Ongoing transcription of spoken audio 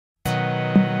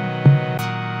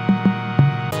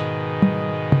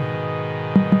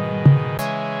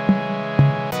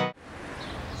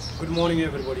morning,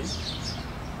 everybody.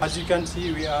 As you can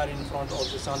see, we are in front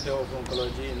of the Center of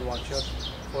Oncology in Nouakchott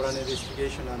for an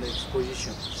investigation and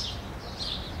exposition.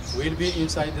 We'll be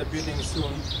inside the building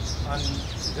soon and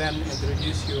then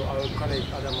introduce you our colleague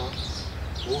Adama,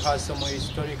 who has some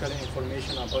historical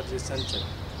information about the center.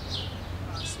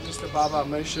 As Mr. Baba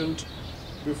mentioned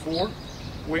before,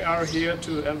 we are here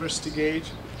to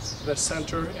investigate the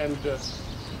center and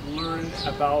learn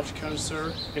about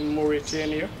cancer in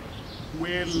Mauritania.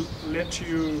 We'll let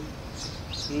you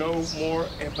know more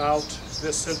about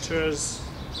the center's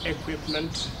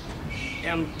equipment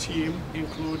and team,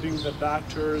 including the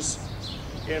doctors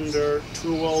and their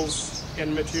tools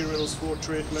and materials for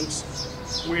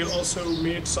treatments. We'll also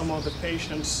meet some of the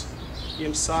patients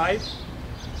inside.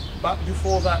 But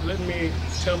before that, let me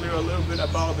tell you a little bit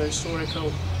about the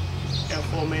historical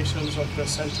information of the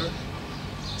center.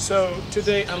 So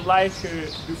today, unlike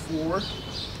before,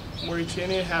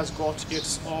 Mauritania has got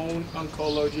its own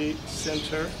oncology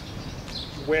center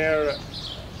where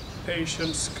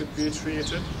patients could be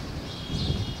treated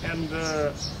and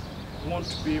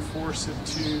won't be forced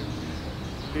to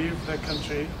leave the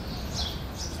country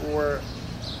for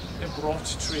abroad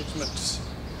treatment.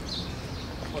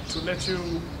 But to let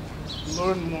you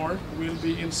learn more, we'll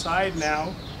be inside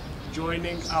now,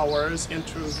 joining our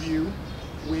interview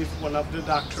with one of the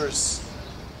doctors.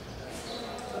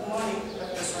 Good morning,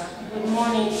 Dr. Sir. Good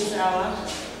morning, Ms. Awa.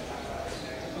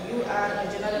 You are a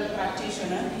general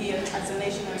practitioner here at the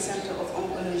National Center of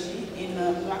Oncology in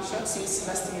Nouakchott since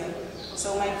last year.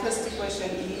 So my first question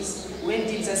is, when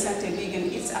did the center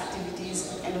begin its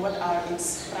activities and what are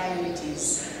its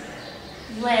priorities?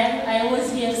 Well, I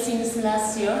was here since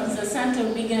last year. The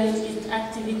center began its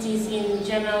activities in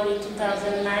January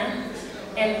 2009,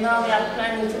 and now we are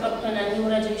planning to open a new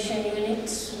radiation unit,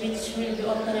 which will be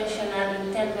operational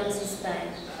in 10 months' time.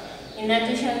 In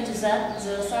addition to that,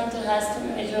 the center has two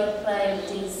major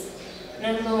priorities.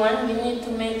 Number one, we need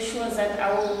to make sure that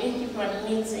our equipment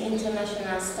meets the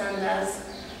international standards.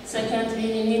 Second,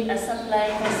 we need a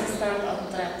supply consistent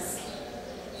of drugs.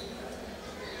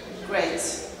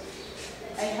 Great.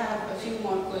 I have a few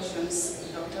more questions,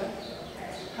 Doctor.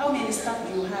 How many staff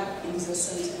do you have in the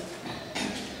center?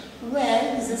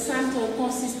 Well, the center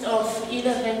consists of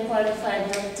 11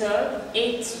 qualified doctors,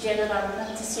 8 general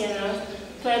practitioners,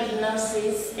 12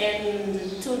 nurses,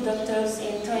 and 2 doctors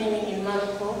in training in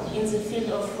Morocco in the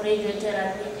field of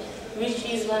radiotherapy, which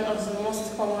is one of the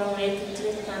most common ways to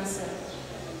treat cancer.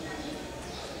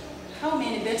 How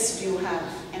many beds do you have,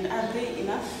 and are they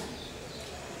enough?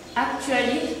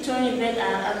 Actually, 20 beds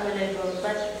are available,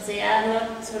 but they are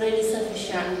not really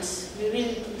sufficient.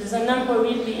 The number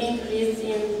will be increased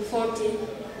in 40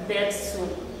 beds soon.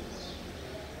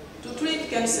 To treat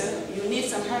cancer, you need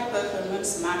some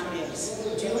high-performance materials.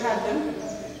 Do you have them?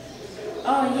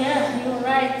 Oh yeah, you're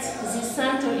right. This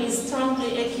center is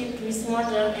strongly equipped with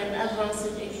modern and advanced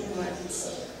equipment.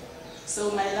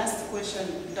 So my last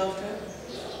question, Doctor,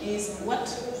 is what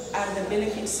are the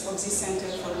benefits of this center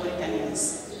for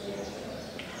Mauritanians?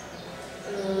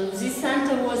 This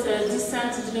center was a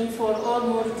distant dream for all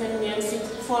Mauritanians,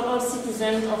 for all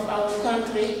citizens of our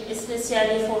country,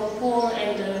 especially for poor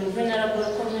and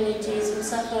vulnerable communities who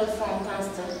suffer from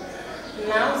cancer.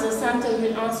 Now the center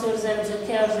will answer them the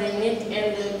care they need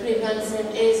and prevent them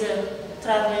either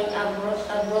traveling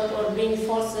abroad or being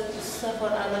forced to suffer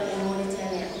alone in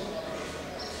Mauritania.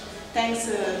 Thanks,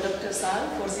 Dr. Sal,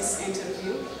 for this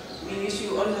interview. We wish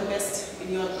you all the best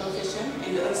in your profession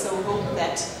and also hope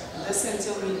that the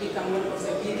center will become one of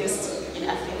the biggest in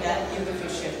Africa in the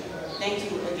future. Thank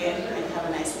you again and have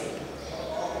a nice day.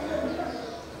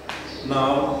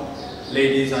 Now,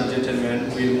 ladies and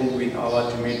gentlemen, we'll move with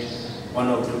our to meet one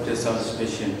of Dr. Sal's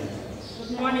patients.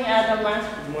 Good morning, Adama.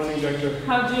 Good morning, doctor.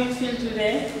 How do you feel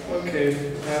today? Okay,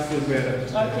 I feel better.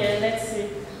 Okay, let's see.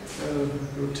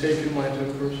 You're taking my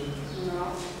temperature.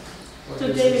 No.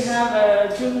 Today we have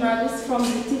a journalist from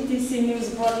the TTC news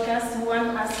broadcast who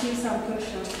wants to ask you some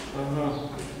questions.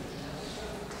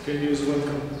 Okay, he is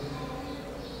welcome.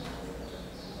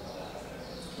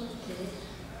 Okay.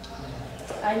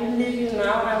 I will leave you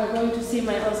now. I'm going to see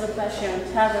my other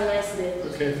patient. Have a nice day.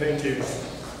 Okay, thank you.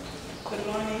 Good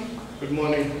morning. Good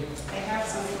morning. I have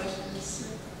some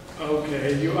questions.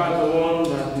 Okay, you are the one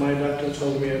that my doctor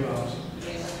told me about.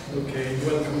 Yes. Okay,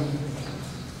 welcome.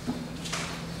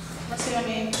 What's your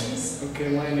name, please? Okay,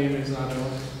 my name is Adam.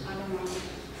 Adama.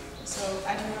 So,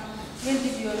 Adama, when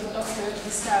did your doctor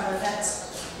discover that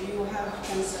you have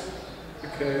cancer?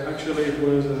 Okay, actually it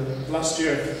was last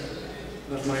year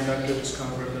that my doctor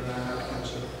discovered that I had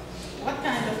cancer. What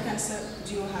kind of cancer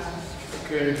do you have?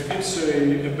 Okay, it's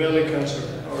a belly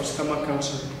cancer or stomach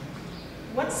cancer.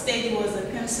 What stage was the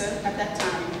cancer at that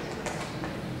time?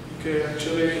 Okay,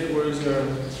 actually it was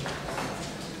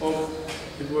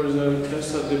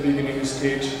just at the beginning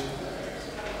stage.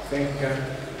 Thank God.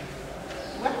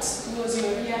 What was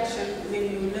your reaction when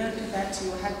you learned that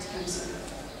you had cancer?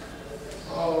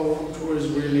 Oh, it was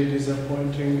really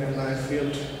disappointing, and I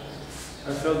felt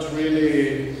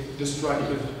really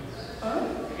distracted,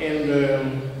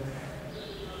 and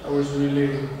I was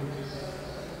really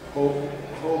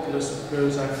hopeless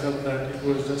because I felt that it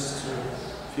was just a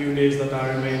few days that are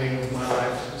remaining of my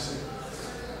life. You see.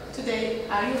 Today,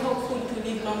 are you hopeful to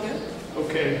live longer?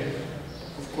 Okay,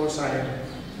 of course I am.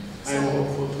 I am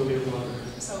hopeful to live longer.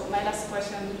 So my last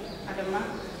question, Adama,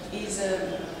 is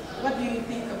what do you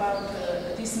think about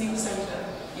this new center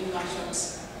in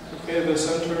Nouakchott? Okay, the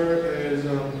center is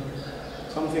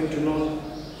something to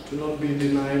not be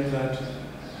denied, that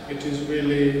it is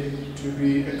really to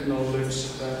be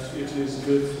acknowledged, that it is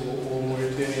good for all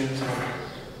Mauritanians.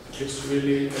 It's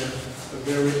really a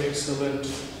very excellent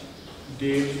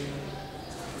deed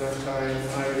that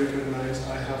I recognize,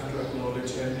 I have to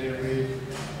acknowledge, and every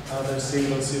other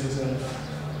single citizen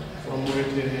from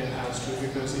Mauritania has to,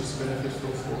 because it's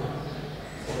beneficial for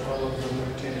all of the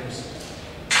Mauritanians.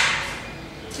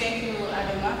 Thank you,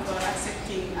 Adama, for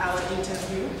accepting our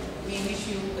interview. We wish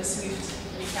you a swift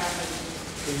recovery.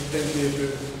 Thank you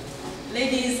too.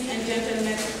 Ladies and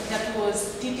gentlemen, that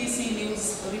was TTC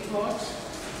News Report.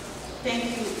 Thank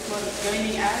you for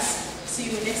joining us. See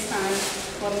you next time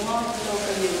for more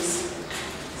local news.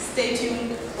 Stay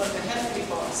tuned for the health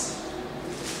reports.